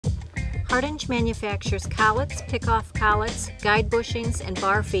Hardinge manufactures collets, Pickoff collets, guide bushings, and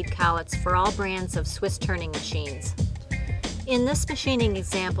bar feed collets for all brands of Swiss turning machines. In this machining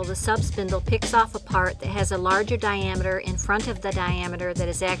example, the sub-spindle picks off a part that has a larger diameter in front of the diameter that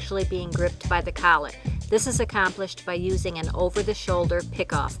is actually being gripped by the collet. This is accomplished by using an over-the-shoulder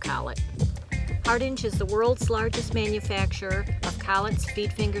Pickoff collet. Hardinge is the world's largest manufacturer of collets,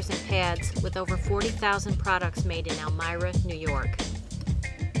 feed fingers, and pads with over 40,000 products made in Maier, New York.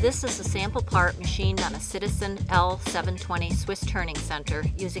 This is a sample part machined on a Citizen L720 Swiss turning center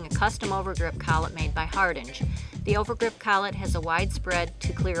using a custom overgrip collet made by Hardinge. The overgrip collet has a wide spread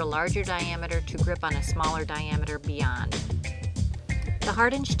to clear a larger diameter to grip on a smaller diameter beyond. The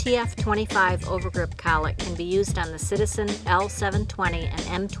Hardinge TF25 overgrip collet can be used on the Citizen L720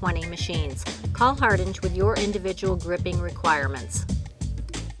 and M20 machines. Call Hardinge with your individual gripping requirements.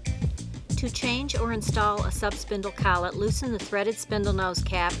 To change or install a sub-spindle collet, loosen the threaded spindle nose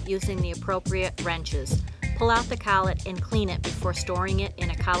cap using the appropriate wrenches. Pull out the collet and clean it before storing it in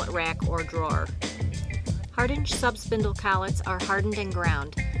a collet rack or drawer. Hardinge sub-spindle collets are hardened and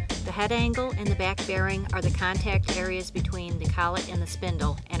ground. The head angle and the back bearing are the contact areas between the collet and the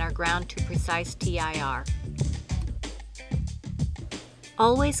spindle and are ground to precise TIR.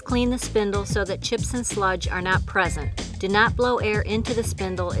 Always clean the spindle so that chips and sludge are not present. Do not blow air into the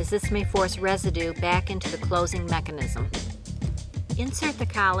spindle as this may force residue back into the closing mechanism. Insert the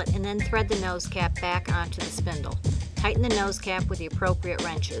collet and then thread the nose cap back onto the spindle. Tighten the nose cap with the appropriate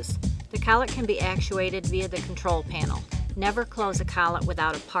wrenches. The collet can be actuated via the control panel. Never close a collet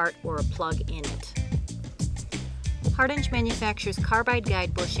without a part or a plug in it. Hardinge manufactures carbide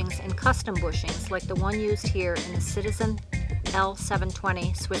guide bushings and custom bushings like the one used here in the Citizen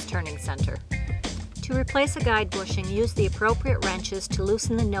L720 Swiss Turning Center. To replace a guide bushing, use the appropriate wrenches to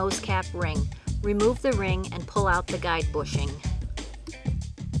loosen the nose cap ring. Remove the ring and pull out the guide bushing.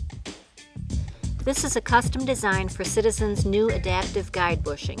 This is a custom design for Citizen's new adaptive guide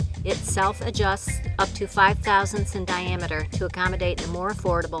bushing. It self-adjusts up to 5 thousandths in diameter to accommodate the more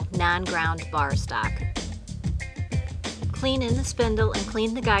affordable non-ground bar stock. Clean in the spindle and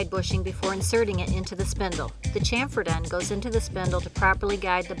clean the guide bushing before inserting it into the spindle. The chamfered end goes into the spindle to properly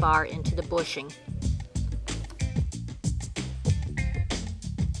guide the bar into the bushing.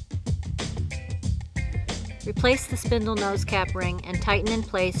 Replace the spindle nose cap ring and tighten in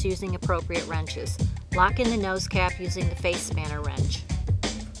place using appropriate wrenches. Lock in the nose cap using the face spanner wrench.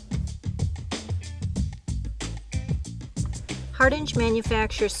 Hardinge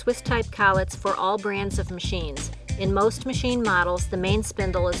manufactures Swiss-type collets for all brands of machines. In most machine models, the main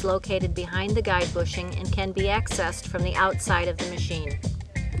spindle is located behind the guide bushing and can be accessed from the outside of the machine.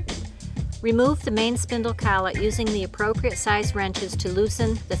 Remove the main spindle collet using the appropriate size wrenches to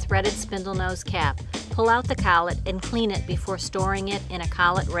loosen the threaded spindle nose cap. Pull out the collet and clean it before storing it in a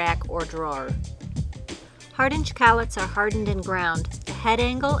collet rack or drawer. Hardinge collets are hardened and ground. The head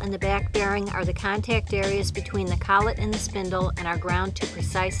angle and the back bearing are the contact areas between the collet and the spindle and are ground to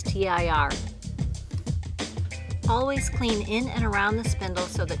precise TIR. Always clean in and around the spindle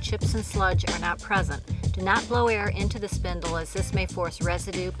so that chips and sludge are not present. Do not blow air into the spindle as this may force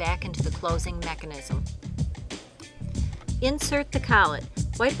residue back into the closing mechanism. Insert the collet.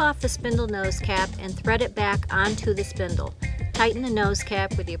 Wipe off the spindle nose cap and thread it back onto the spindle. Tighten the nose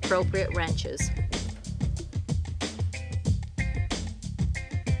cap with the appropriate wrenches.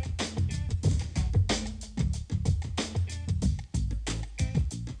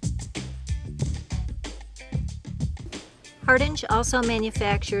 Hardinge also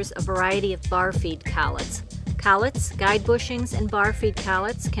manufactures a variety of bar feed collets. Collets, guide bushings, and bar feed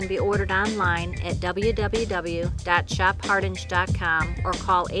collets can be ordered online at www.shophardinge.com or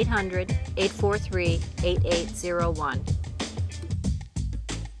call 800-843-8801.